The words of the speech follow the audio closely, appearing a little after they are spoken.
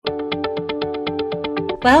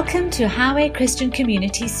Welcome to Highway Christian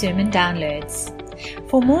Community Sermon Downloads.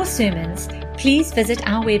 For more sermons, please visit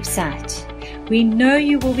our website. We know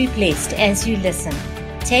you will be blessed as you listen.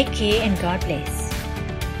 Take care and God bless.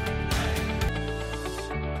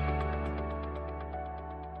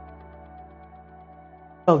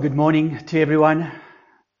 Well, good morning to everyone.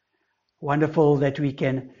 Wonderful that we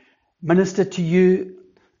can minister to you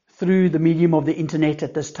through the medium of the internet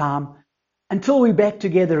at this time until we're back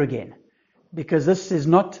together again. Because this is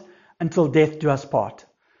not until death do us part.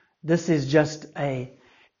 This is just a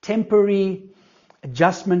temporary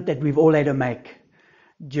adjustment that we've all had to make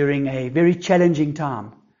during a very challenging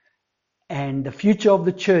time. And the future of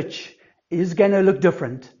the church is going to look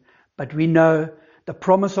different, but we know the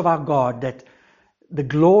promise of our God that the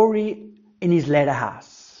glory in His latter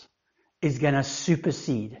house is going to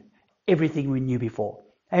supersede everything we knew before.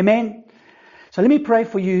 Amen. So let me pray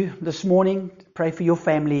for you this morning, pray for your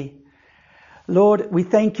family. Lord, we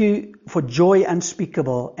thank you for joy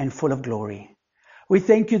unspeakable and full of glory. We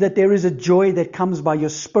thank you that there is a joy that comes by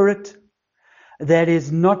your Spirit that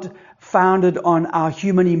is not founded on our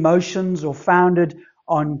human emotions or founded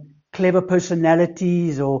on clever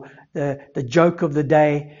personalities or the joke of the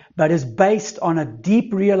day, but is based on a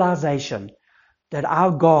deep realization that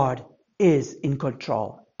our God is in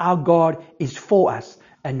control. Our God is for us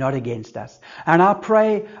and not against us. And I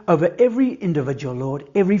pray over every individual,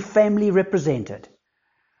 Lord, every family represented,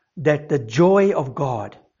 that the joy of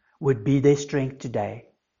God would be their strength today.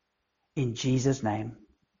 In Jesus' name,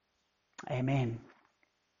 amen.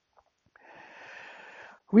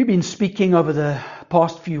 We've been speaking over the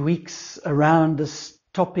past few weeks around this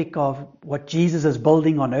topic of what Jesus is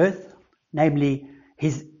building on earth, namely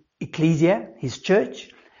His ecclesia, His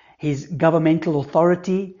church, His governmental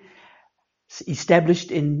authority,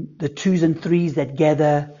 established in the twos and threes that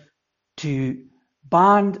gather to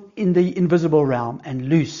bind in the invisible realm and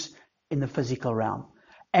loose in the physical realm.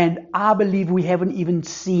 And I believe we haven't even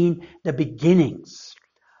seen the beginnings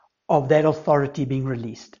of that authority being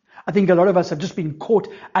released. I think a lot of us have just been caught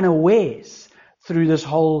unawares through this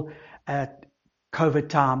whole COVID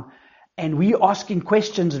time. And we're asking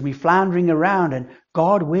questions and we're floundering around and,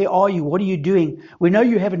 God, where are you? What are you doing? We know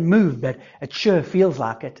you haven't moved, but it sure feels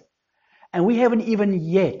like it. And we haven't even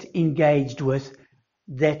yet engaged with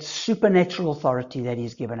that supernatural authority that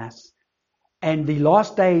He's given us. And the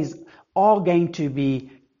last days are going to be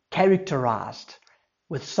characterized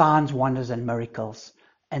with signs, wonders, and miracles,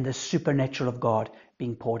 and the supernatural of God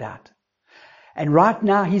being poured out. And right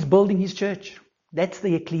now, He's building His church. That's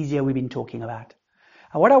the ecclesia we've been talking about.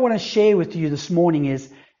 And what I want to share with you this morning is,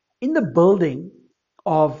 in the building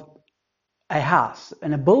of a house,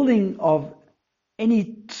 and a building of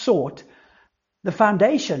any sort, the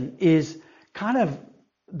foundation is kind of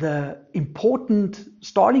the important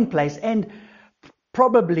starting place and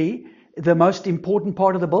probably the most important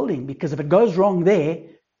part of the building, because if it goes wrong there,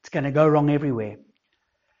 it's going to go wrong everywhere.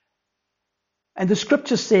 And the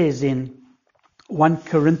scripture says in 1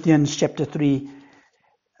 Corinthians chapter 3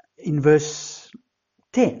 in verse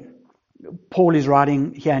 10, Paul is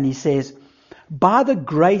writing here and he says, "By the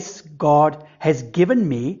grace God has given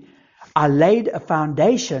me, I laid a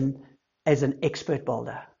foundation as an expert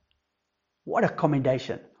builder." What a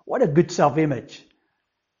commendation. What a good self-image.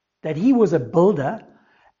 That he was a builder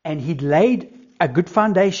and he'd laid a good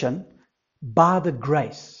foundation by the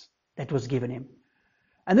grace that was given him.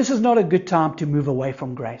 And this is not a good time to move away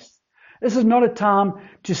from grace. This is not a time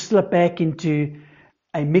to slip back into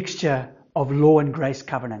a mixture of law and grace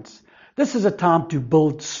covenants. This is a time to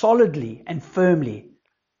build solidly and firmly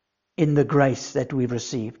in the grace that we've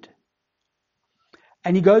received.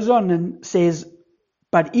 And he goes on and says,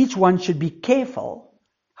 but each one should be careful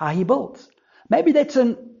how he builds. Maybe that's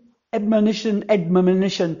an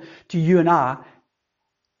admonition to you and I,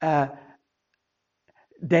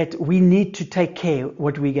 that we need to take care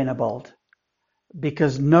what we're going to build.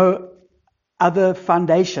 Because no other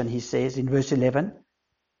foundation, he says in verse 11,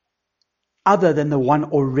 other than the one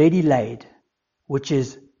already laid, which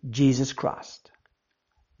is Jesus Christ.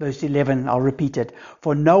 Verse 11, I'll repeat it.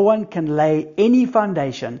 For no one can lay any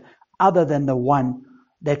foundation other than the one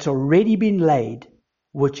that's already been laid,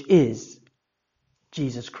 which is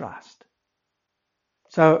Jesus Christ.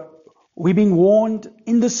 So we're being warned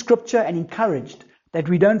in the scripture and encouraged that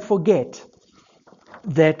we don't forget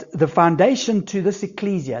that the foundation to this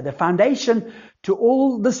ecclesia, the foundation to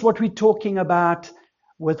all this what we're talking about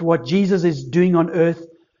with what Jesus is doing on earth,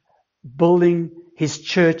 building His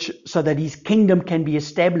church so that His kingdom can be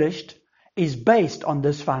established, is based on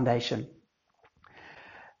this foundation.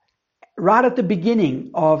 Right at the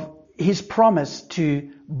beginning of His promise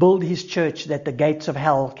to build His church that the gates of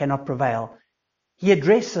hell cannot prevail, he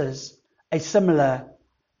addresses a similar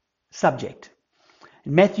subject.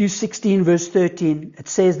 In Matthew 16 verse 13, it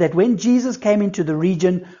says that when Jesus came into the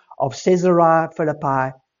region of Caesarea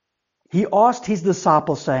Philippi, he asked his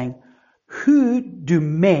disciples, saying, "Who do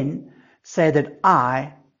men say that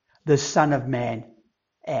I, the Son of Man,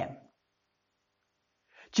 am?"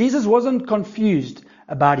 Jesus wasn't confused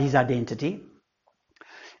about his identity.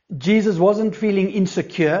 Jesus wasn't feeling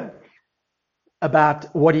insecure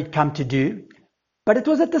about what he'd come to do. But it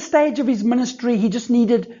was at the stage of his ministry, he just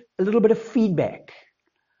needed a little bit of feedback.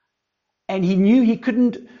 And he knew he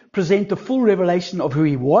couldn't present the full revelation of who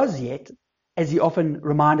he was yet, as he often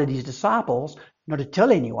reminded his disciples, not to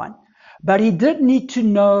tell anyone. But he did need to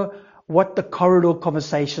know what the corridor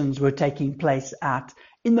conversations were taking place out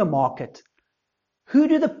in the market. Who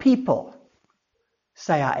do the people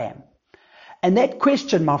say I am? And that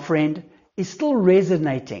question, my friend, is still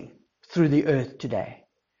resonating through the earth today.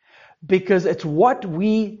 Because it's what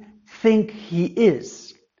we think he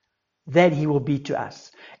is that he will be to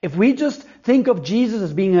us. If we just think of Jesus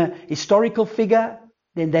as being a historical figure,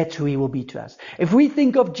 then that's who he will be to us. If we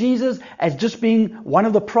think of Jesus as just being one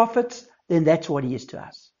of the prophets, then that's what he is to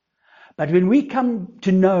us. But when we come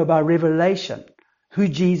to know by revelation who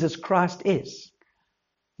Jesus Christ is,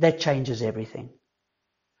 that changes everything.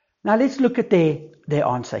 Now let's look at their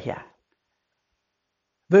answer here.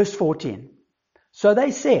 Verse 14. So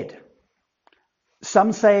they said,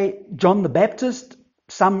 some say John the Baptist,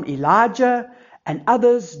 some Elijah, and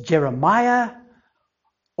others Jeremiah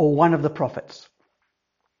or one of the prophets.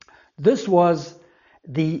 This was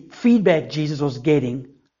the feedback Jesus was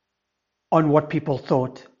getting on what people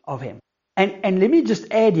thought of him. And let me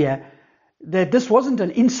just add here that this wasn't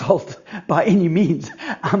an insult by any means.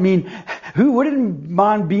 I mean, who wouldn't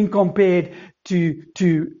mind being compared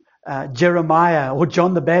to Jeremiah or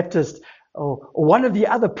John the Baptist or one of the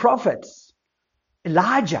other prophets?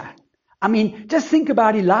 Elijah. I mean, just think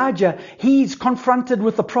about Elijah. He's confronted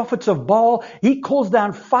with the prophets of Baal. He calls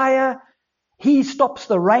down fire. He stops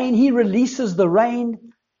the rain. He releases the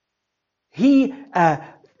rain. He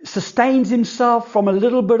sustains himself from a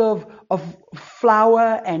little bit of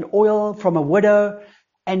flour and oil from a widow.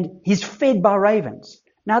 And he's fed by ravens.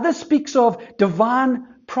 Now this speaks of divine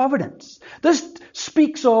providence. This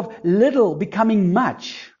speaks of little becoming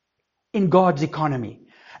much in God's economy.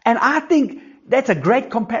 And I think that's a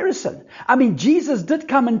great comparison. I mean, Jesus did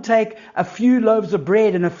come and take a few loaves of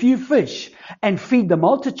bread and a few fish and feed the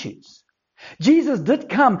multitudes. Jesus did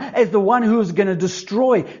come as the one who was going to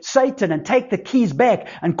destroy Satan and take the keys back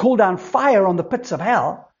and call down fire on the pits of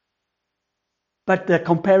hell. But the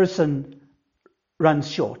comparison runs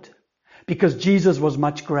short because Jesus was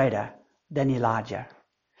much greater than Elijah.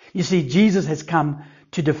 You see, Jesus has come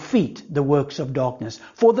to defeat the works of darkness.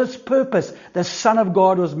 For this purpose, the Son of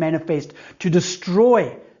God was manifest to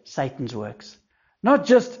destroy Satan's works. Not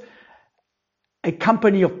just a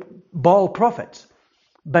company of Baal prophets,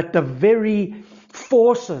 but the very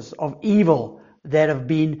forces of evil that have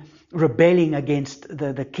been rebelling against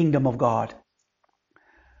the kingdom of God.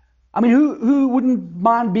 I mean, who wouldn't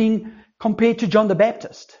mind being compared to John the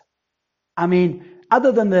Baptist? I mean,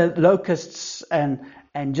 other than the locusts and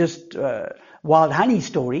just wild honey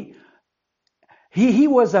story, he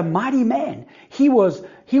was a mighty man. He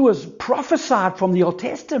was prophesied from the Old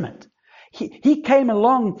Testament. He came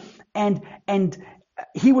along and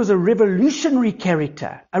he was a revolutionary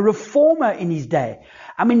character, a reformer in his day.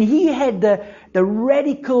 I mean, he had the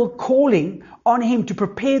radical calling on him to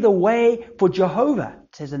prepare the way for Jehovah,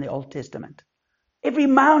 it says in the Old Testament. Every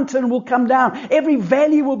mountain will come down. Every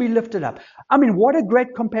valley will be lifted up. I mean, what a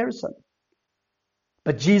great comparison.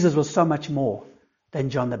 But Jesus was so much more than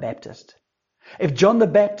John the Baptist. If John the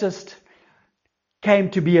Baptist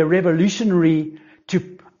came to be a revolutionary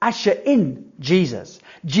to usher in Jesus,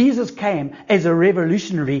 Jesus came as a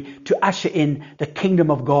revolutionary to usher in the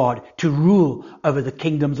kingdom of God, to rule over the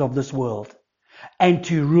kingdoms of this world and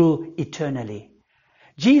to rule eternally.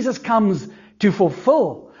 Jesus comes to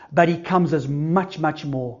fulfill, but he comes as much, much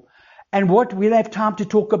more. And what we don't have time to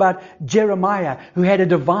talk about Jeremiah, who had a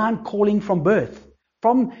divine calling from birth.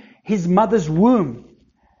 From his mother's womb,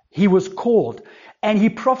 he was called. And he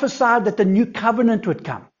prophesied that the new covenant would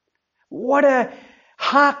come. What a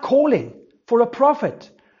high calling for a prophet.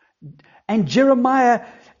 And Jeremiah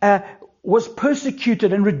was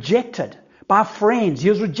persecuted and rejected by friends. He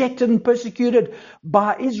was rejected and persecuted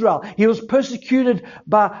by Israel. He was persecuted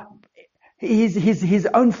by his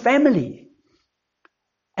own family.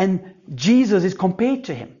 And Jesus is compared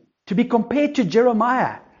to him. To be compared to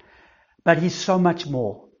Jeremiah. But he's so much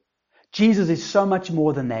more. Jesus is so much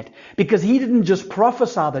more than that. Because he didn't just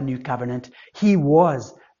prophesy the new covenant. He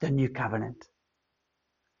was the new covenant.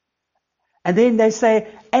 And then they say,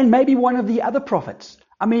 and maybe one of the other prophets.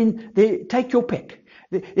 I mean, take your pick.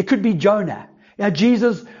 It could be Jonah.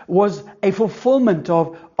 Jesus was a fulfillment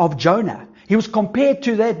of Jonah. He was compared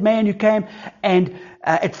to that man who came and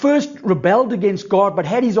at first rebelled against God, but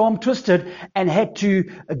had his arm twisted and had to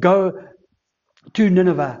go to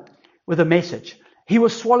Nineveh with a message. He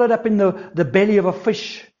was swallowed up in the belly of a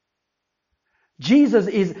fish. Jesus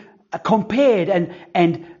is compared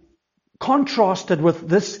and contrasted with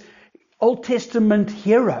this Old Testament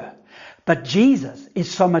hero. But Jesus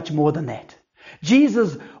is so much more than that.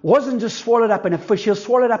 Jesus wasn't just swallowed up in a fish. He was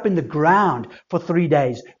swallowed up in the ground for 3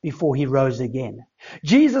 days before he rose again.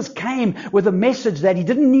 Jesus came with a message that he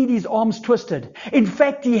didn't need his arms twisted. In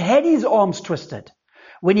fact, he had his arms twisted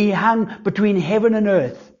when he hung between heaven and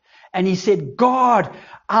earth. And he said, God,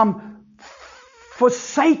 I'm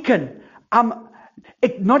forsaken. I'm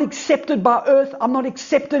not accepted by earth. I'm not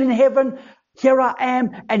accepted in heaven. Here I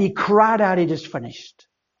am. And he cried out, it is finished.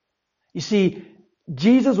 You see,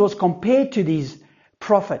 Jesus was compared to these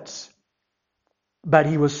prophets, but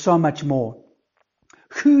he was so much more.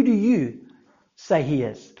 Who do you say he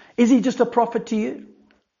is? Is he just a prophet to you?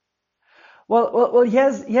 Well,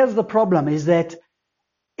 here's the problem, is that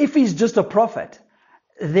if he's just a prophet,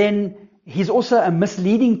 then he's also a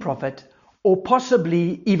misleading prophet, or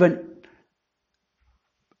possibly even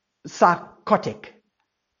psychotic,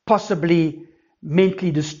 possibly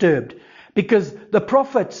mentally disturbed. Because the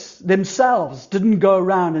prophets themselves didn't go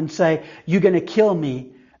around and say, you're going to kill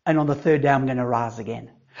me, and on the third day I'm going to rise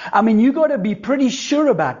again. I mean, you got to be pretty sure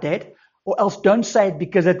about that, or else don't say it,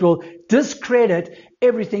 because it will discredit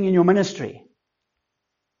everything in your ministry.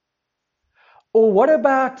 Or what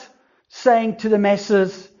about saying to the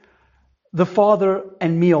masses, the Father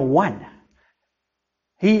and me are one?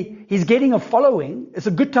 He's getting a following. It's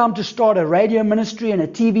a good time to start a radio ministry and a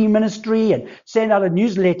TV ministry and send out a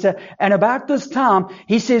newsletter. And about this time,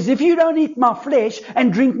 he says, if you don't eat my flesh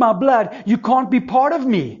and drink my blood, you can't be part of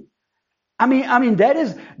me. I mean, that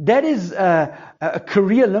is a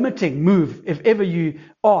career limiting move, if ever you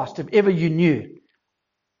asked, if ever you knew.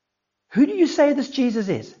 Who do you say this Jesus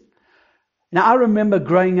is? Now, I remember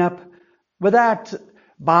growing up without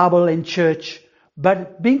Bible in church,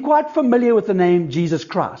 but being quite familiar with the name Jesus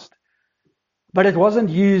Christ. But it wasn't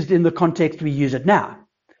used in the context we use it now.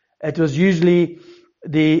 It was usually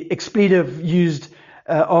the expletive used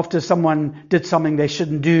after someone did something they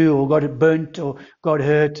shouldn't do, or got burnt, or got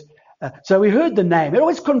hurt. So we heard the name. It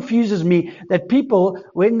always confuses me that people,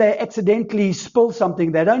 when they accidentally spill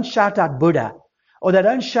something, they don't shout out Buddha, or they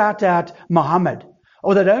don't shout out Muhammad,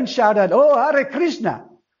 or they don't shout out, oh, Hare Krishna.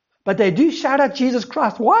 But they do shout out Jesus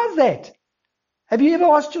Christ. Why is that? Have you ever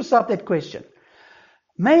asked yourself that question?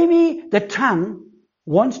 Maybe the tongue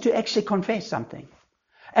wants to actually confess something.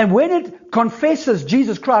 And when it confesses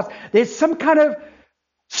Jesus Christ, there's some kind of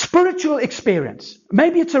spiritual experience.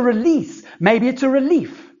 Maybe it's a release. Maybe it's a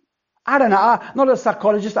relief. I don't know. I'm not a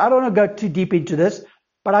psychologist. I don't want to go too deep into this,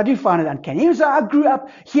 but I do find it uncanny. So I grew up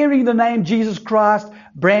hearing the name Jesus Christ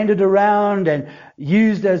branded around and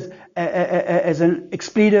used as an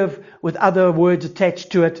expletive with other words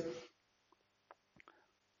attached to it.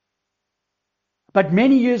 But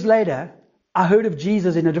many years later, I heard of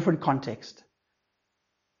Jesus in a different context.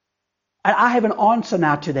 And I have an answer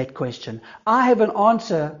now to that question. I have an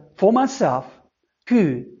answer for myself.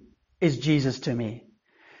 Who is Jesus to me?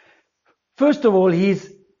 First of all,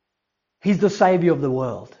 he's the Savior of the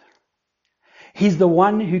world. He's the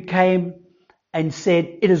one who came and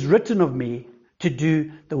said, it is written of me to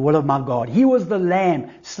do the will of my God. He was the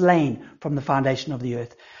Lamb slain from the foundation of the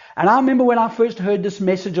earth. And I remember when I first heard this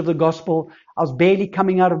message of the gospel, I was barely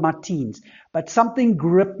coming out of my teens, but something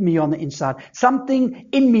gripped me on the inside. Something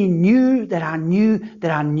in me knew that I knew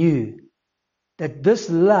that this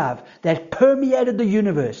love that permeated the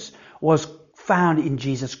universe was found in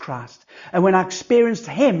Jesus Christ. And when I experienced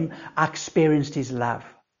Him, I experienced His love.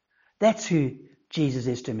 That's who Jesus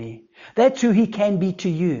is to me. That's who He can be to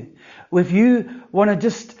you. If you want to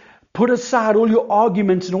just put aside all your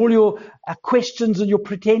arguments and all your questions and your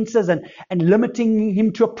pretenses and limiting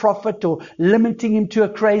Him to a prophet or limiting Him to a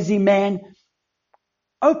crazy man,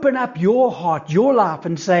 open up your heart, your life,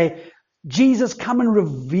 and say, Jesus, come and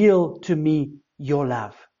reveal to me your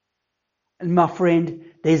love. And my friend,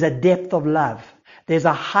 there's a depth of love. There's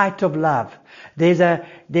a height of love. There's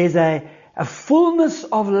a fullness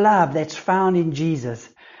of love that's found in Jesus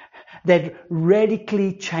that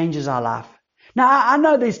radically changes our life. Now, I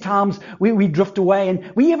know there's times we drift away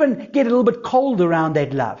and we even get a little bit cold around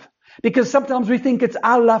that love, because sometimes we think it's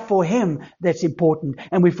our love for Him that's important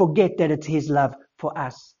and we forget that it's His love for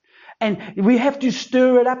us. And we have to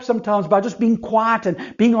stir it up sometimes by just being quiet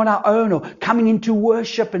and being on our own, or coming into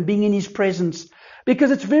worship and being in His presence.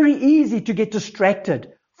 Because it's very easy to get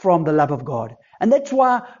distracted from the love of God. And that's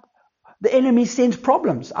why the enemy sends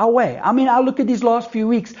problems our way. I mean, I look at these last few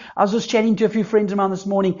weeks. I was just chatting to a few friends of mine this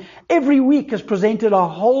morning. Every week has presented a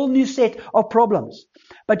whole new set of problems.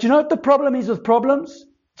 But you know what the problem is with problems?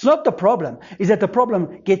 It's not the problem. It's that the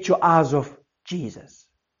problem gets your eyes off Jesus.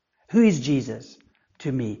 Who is Jesus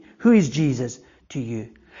to me? Who is Jesus to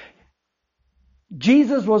you?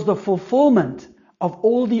 Jesus was the fulfillment of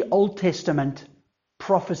all the Old Testament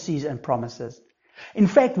prophecies and promises. In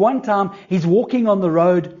fact, one time he's walking on the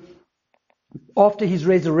road after his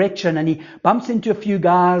resurrection, and he bumps into a few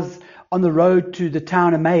guys on the road to the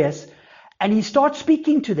town of Emmaus, and he starts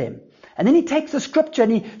speaking to them. And then he takes the scripture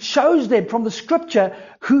and he shows them from the scripture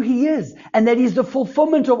who he is, and that he's the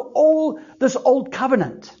fulfillment of all this old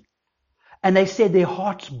covenant. And they said their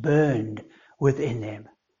hearts burned within them.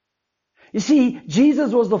 You see,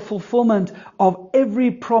 Jesus was the fulfillment of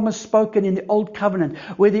every promise spoken in the old covenant,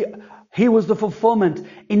 where he was the fulfillment.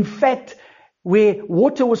 In fact, where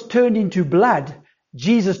water was turned into blood,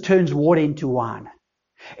 Jesus turns water into wine.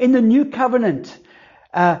 In the new covenant,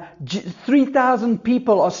 3,000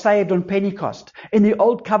 people are saved on Pentecost. In the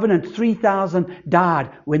old covenant, 3,000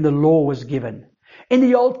 died when the law was given. In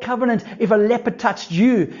the old covenant, if a leper touched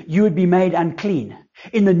you, you would be made unclean.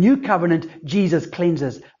 In the new covenant, Jesus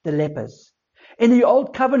cleanses the lepers. In the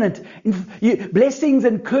old covenant, blessings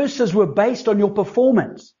and curses were based on your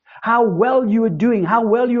performance, how well you were doing, how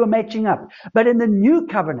well you were matching up. But in the new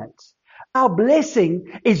covenant, our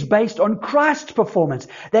blessing is based on Christ's performance,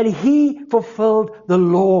 that He fulfilled the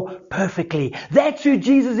law perfectly. That's who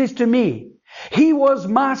Jesus is to me. He was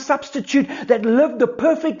my substitute that lived the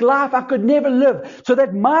perfect life I could never live, so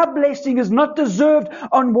that my blessing is not deserved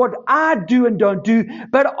on what I do and don't do,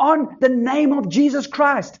 but on the name of Jesus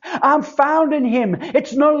Christ. I'm found in Him.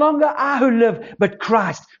 It's no longer I who live, but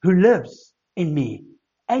Christ who lives in me.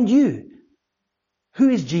 And you, who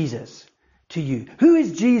is Jesus to you? Who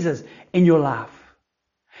is Jesus in your life?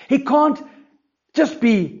 He can't just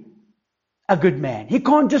be a good man. He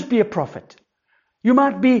can't just be a prophet. You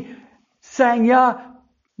might be saying, yeah,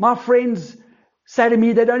 my friends say to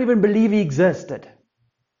me they don't even believe He existed.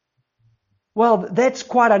 Well, that's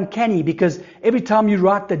quite uncanny, because every time you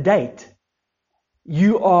write the date,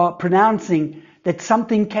 you are pronouncing that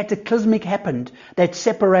something cataclysmic happened that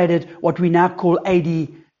separated what we now call AD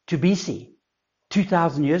to BC,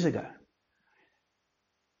 2,000 years ago.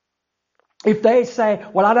 If they say,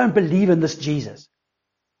 well, I don't believe in this Jesus.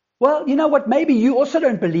 Well, you know what? Maybe you also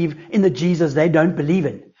don't believe in the Jesus they don't believe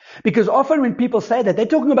in. Because often when people say that, they're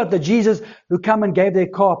talking about the Jesus who come and gave their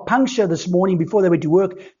car a puncture this morning before they went to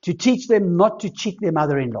work to teach them not to cheat their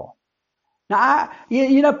mother-in-law. Now,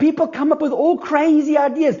 people come up with all crazy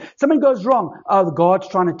ideas. Something goes wrong. Oh, God's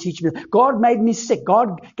trying to teach me. God made me sick.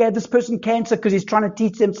 God gave this person cancer because He's trying to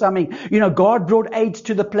teach them something. God brought AIDS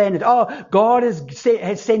to the planet. Oh, God has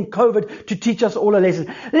sent COVID to teach us all a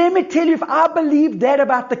lesson. Let me tell you, if I believed that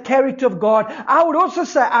about the character of God, I would also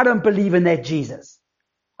say I don't believe in that Jesus.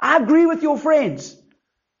 I agree with your friends.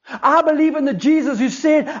 I believe in the Jesus who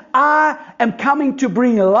said, I am coming to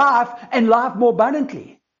bring life and life more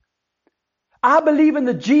abundantly. I believe in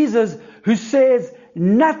the Jesus who says,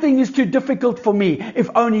 nothing is too difficult for me if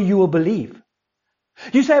only you will believe.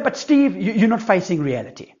 You say, but Steve, you're not facing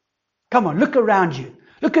reality. Come on, look around you.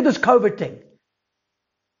 Look at this COVID thing.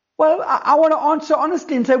 Well, I want to answer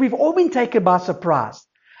honestly and say we've all been taken by surprise.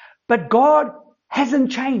 But God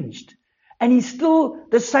hasn't changed. And He's still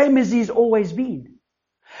the same as He's always been.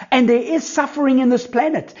 And there is suffering in this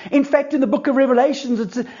planet. In fact, in the book of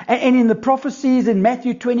Revelations, and in the prophecies in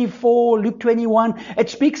Matthew 24, Luke 21, it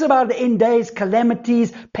speaks about the end days,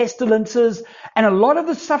 calamities, pestilences, and a lot of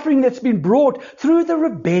the suffering that's been brought through the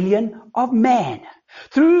rebellion of man.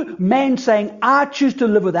 Through man saying, I choose to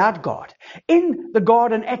live without God. In the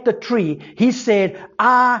garden at the tree, He said,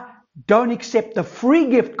 I don't accept the free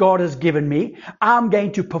gift God has given me. I'm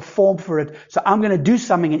going to perform for it. So I'm going to do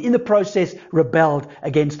something. And in the process, rebelled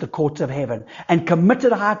against the courts of heaven and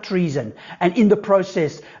committed high treason. And in the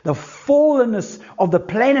process, the fallenness of the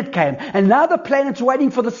planet came. And now the planet's waiting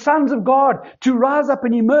for the sons of God to rise up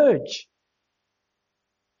and emerge.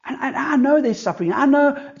 And I know there's suffering. I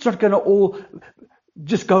know it's not going to all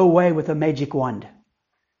just go away with a magic wand.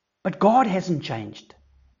 But God hasn't changed.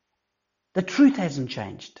 The truth hasn't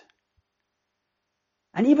changed.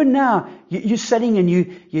 And even now, you're sitting and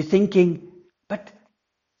you're thinking, but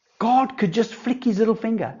God could just flick His little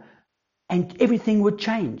finger and everything would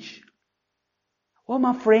change. Well,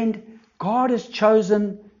 my friend, God has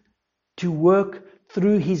chosen to work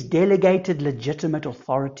through his delegated legitimate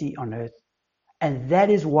authority on earth. And that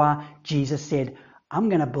is why Jesus said, I'm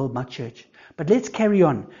going to build my church. But let's carry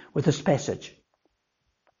on with this passage.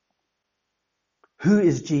 Who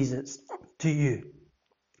is Jesus to you?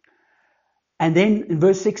 And then in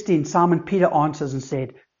verse 16, Simon Peter answers and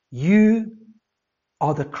said, you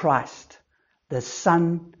are the Christ, the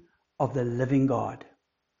Son of the living God.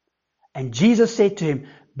 And Jesus said to him,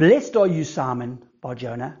 blessed are you, Simon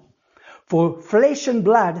Bar-Jonah, for flesh and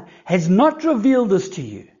blood has not revealed this to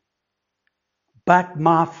you, but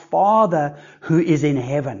my Father who is in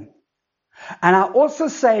heaven. And I also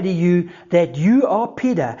say to you that you are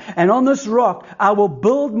Peter, and on this rock I will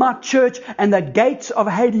build my church, and the gates of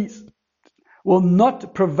Hades will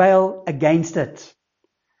not prevail against it.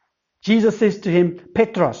 Jesus says to him,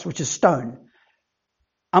 Petros, which is stone,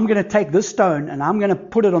 I'm going to take this stone and I'm going to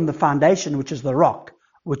put it on the foundation, which is the rock,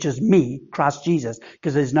 which is me, Christ Jesus,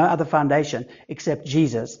 because there's no other foundation except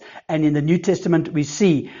Jesus. And in the New Testament, we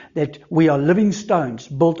see that we are living stones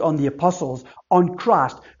built on the apostles, on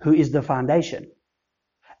Christ, who is the foundation.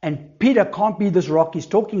 And Peter can't be this rock he's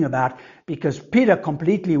talking about, because Peter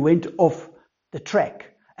completely went off the track.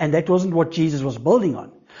 And that wasn't what Jesus was building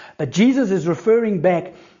on. But Jesus is referring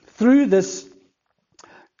back through this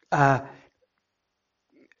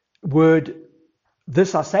word,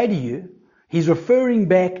 this I say to you. He's referring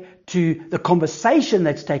back to the conversation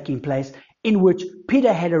that's taking place, in which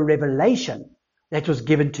Peter had a revelation that was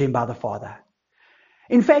given to him by the Father.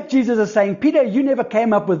 In fact, Jesus is saying, Peter, you never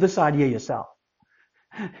came up with this idea yourself.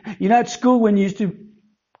 You know, at school when you used to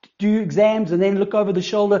do exams and then look over the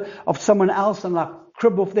shoulder of someone else and like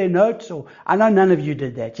crib off their notes, or I know none of you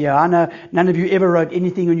did that. Yeah, I know none of you ever wrote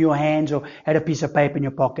anything on your hands or had a piece of paper in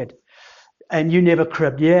your pocket. And you never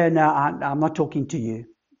cribbed. Yeah, no, I'm not talking to you.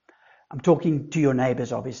 I'm talking to your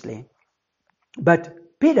neighbors, obviously. But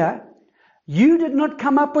Peter, you did not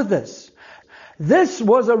come up with this. This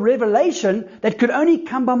was a revelation that could only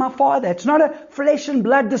come by my Father. It's not a flesh and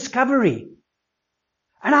blood discovery.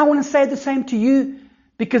 And I want to say the same to you,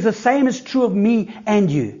 because the same is true of me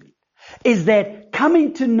and you, is that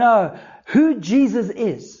coming to know who Jesus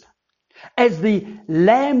is, as the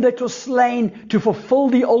lamb that was slain to fulfill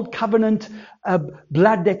the old covenant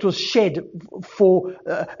blood that was shed for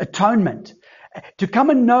atonement. To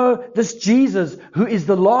come and know this Jesus who is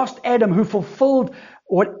the last Adam, who fulfilled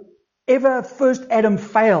whatever first Adam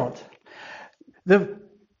failed. The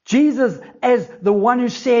Jesus as the one who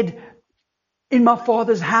said, in my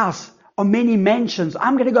Father's house are many mansions.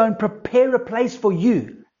 I'm going to go and prepare a place for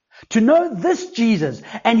you. To know this Jesus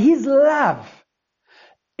and his love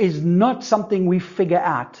is not something we figure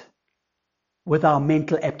out with our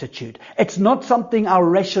mental aptitude. It's not something our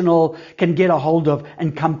rational can get a hold of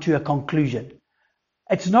and come to a conclusion.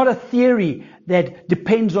 It's not a theory that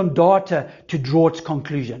depends on data to draw its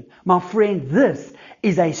conclusion. My friend, this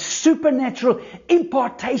is a supernatural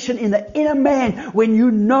impartation in the inner man when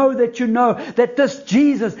you know that this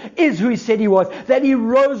Jesus is who he said he was, that he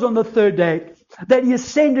rose on the third day, that he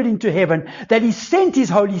ascended into heaven, that he sent his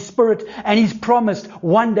Holy Spirit, and he's promised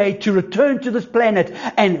one day to return to this planet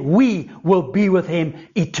and we will be with him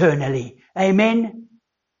eternally. Amen?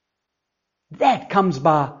 That comes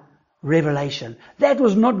by revelation. That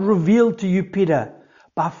was not revealed to you, Peter,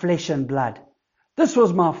 by flesh and blood. This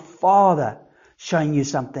was my Father showing you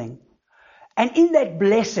something. And in that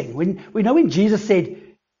blessing, when Jesus said,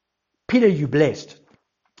 Peter, you blessed,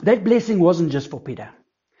 that blessing wasn't just for Peter.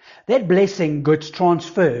 That blessing gets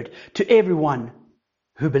transferred to everyone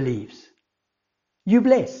who believes. You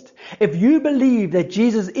blessed. If you believe that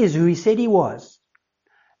Jesus is who he said he was,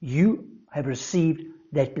 you have received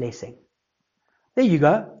that blessing. There you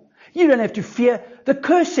go. You don't have to fear the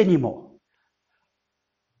curse anymore.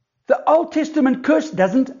 The Old Testament curse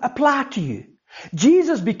doesn't apply to you.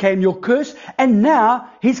 Jesus became your curse, and now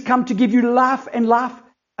he's come to give you life and life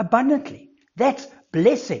abundantly. That's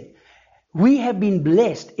blessing. We have been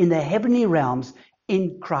blessed in the heavenly realms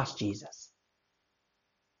in Christ Jesus.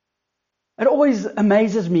 It always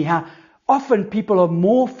amazes me how often people are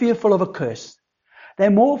more fearful of a curse. They're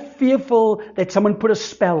more fearful that someone put a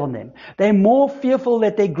spell on them. They're more fearful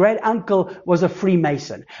that their great uncle was a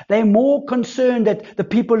Freemason. They're more concerned that the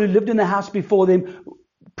people who lived in the house before them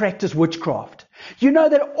practiced witchcraft. You know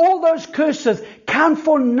that all those curses count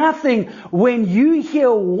for nothing when you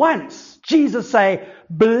hear once Jesus say,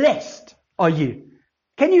 blessed are you.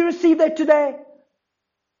 Can you receive that today?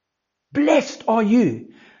 Blessed are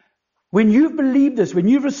you. When you've believed this, when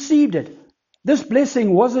you've received it, this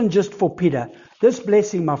blessing wasn't just for Peter. This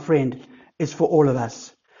blessing, my friend, is for all of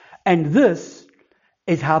us. And this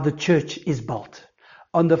is how the church is built,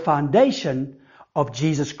 on the foundation of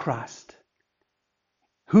Jesus Christ.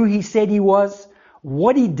 who he said he was,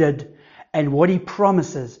 what he did, and what he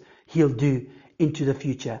promises he'll do into the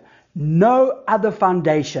future. No other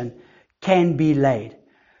foundation can be laid.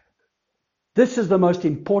 This is the most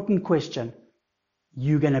important question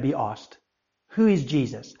you're going to be asked. Who is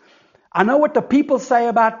Jesus? I know what the people say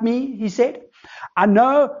about me, he said. I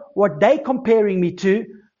know what they're comparing me to,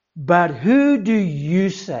 but who do you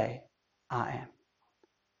say I am?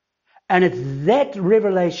 And it's that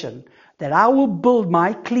revelation that I will build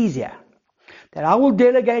my ecclesia, that I will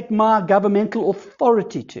delegate my governmental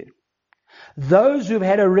authority to. Those who've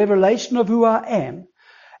had a revelation of who I am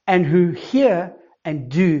and who hear and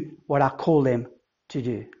do what I call them to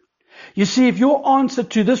do. You see, if your answer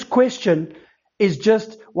to this question is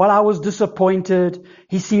just, well, I was disappointed,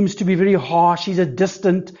 he seems to be very harsh, he's a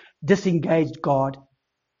distant, disengaged God,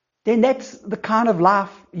 then that's the kind of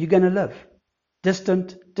life you're going to live.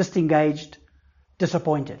 Distant, disengaged,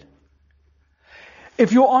 disappointed.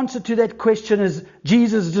 If your answer to that question is,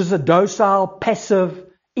 Jesus is just a docile, passive,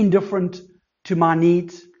 indifferent to my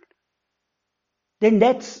needs, then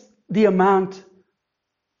that's the amount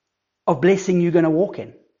of blessing you're going to walk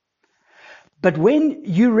in. But when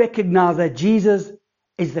you recognize that Jesus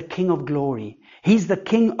is the King of glory, he's the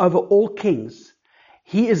King over all kings,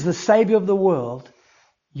 he is the Savior of the world,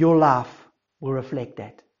 your life will reflect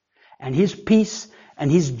that. And his peace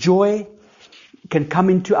and his joy can come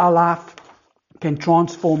into our life, can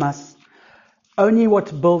transform us. Only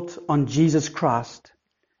what's built on Jesus Christ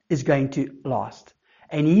is going to last.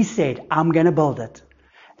 And he said, I'm going to build it.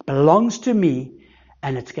 It belongs to me,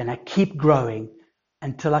 and it's going to keep growing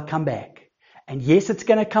until I come back. And yes, it's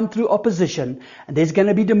going to come through opposition, and there's going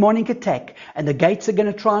to be demonic attack, and the gates are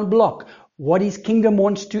going to try and block what his kingdom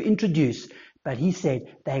wants to introduce. But he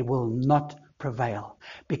said they will not prevail,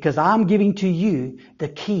 because I'm giving to you the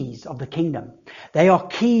keys of the kingdom. They are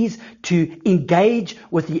keys to engage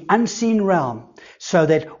with the unseen realm so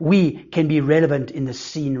that we can be relevant in the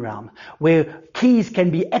seen realm, where keys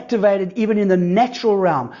can be activated even in the natural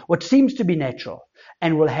realm, what seems to be natural,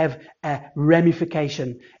 and will have a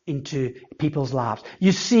ramification into people's lives.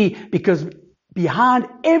 You see, because behind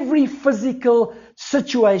every physical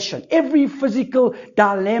situation, every physical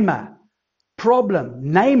dilemma,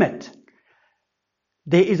 problem, name it,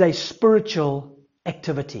 there is a spiritual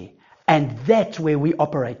activity. And that's where we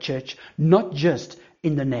operate, church, not just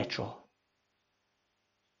in the natural.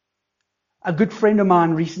 A good friend of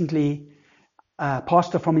mine recently, a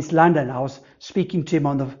pastor from East London, I was speaking to him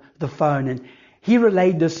on the phone, and he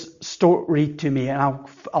relayed this story to me, and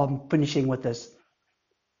I'm finishing with this,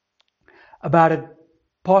 about a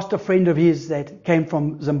pastor friend of his that came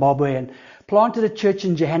from Zimbabwe and planted a church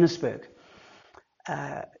in Johannesburg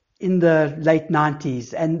in the late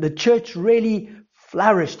 90s. And the church really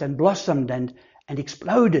flourished and blossomed and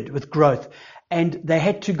exploded with growth. And they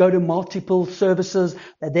had to go to multiple services.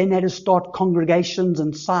 They then had to start congregations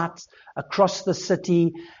and sites across the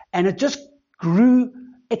city. And it just grew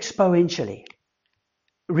exponentially,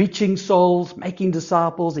 reaching souls, making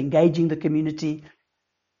disciples, engaging the community.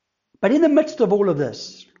 But in the midst of all of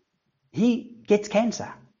this, he gets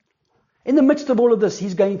cancer. In the midst of all of this,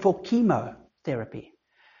 he's going for chemotherapy.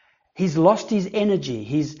 He's lost his energy.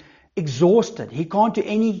 He's exhausted. He can't do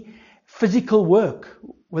any physical work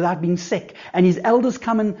without being sick. And his elders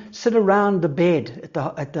come and sit around the bed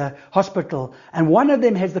at the hospital. And one of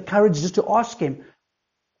them has the courage just to ask him,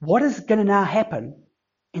 what is going to now happen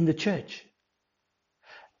in the church?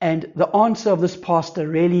 And the answer of this pastor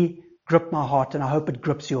really gripped my heart, and I hope it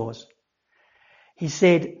grips yours. He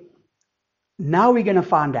said, now we're going to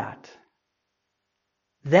find out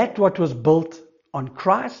that what was built on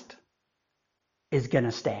Christ is going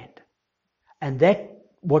to stand. And that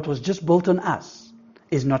what was just built on us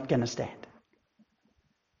is not going to stand.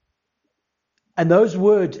 And those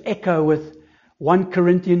words echo with 1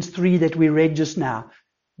 Corinthians 3 that we read just now,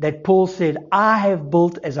 that Paul said, I have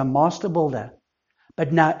built as a master builder.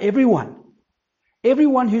 But now everyone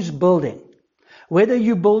who's building, whether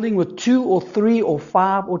you're building with 2 or 3 or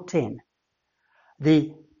 5 or 10,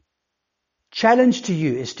 the challenge to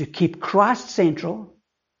you is to keep Christ central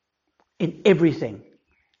in everything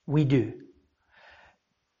we do.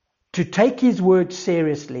 To take his word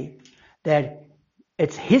seriously, that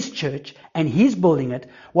it's his church and he's building it.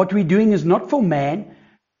 What we're doing is not for man.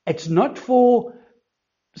 It's not for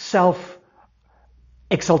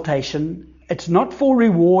self-exaltation. It's not for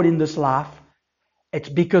reward in this life. It's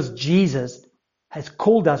because Jesus has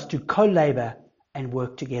called us to co-labor and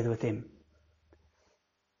work together with him.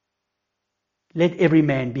 Let every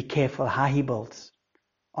man be careful how he builds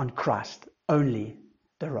on Christ, only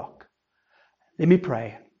the rock. Let me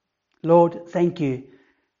pray. Lord, thank you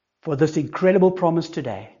for this incredible promise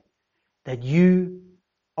today that you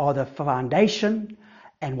are the foundation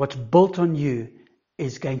and what's built on you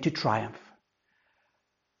is going to triumph.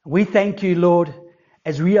 We thank you, Lord,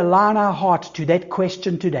 as we align our hearts to that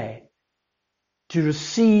question today, to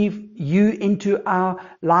receive you into our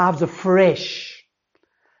lives afresh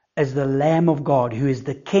as the Lamb of God, who is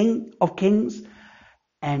the King of Kings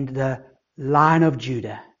and the Lion of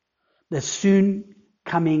Judah, the soon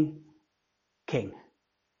coming King.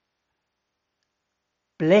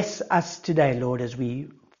 Bless us today, Lord, as we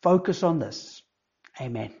focus on this.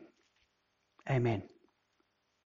 Amen. Amen.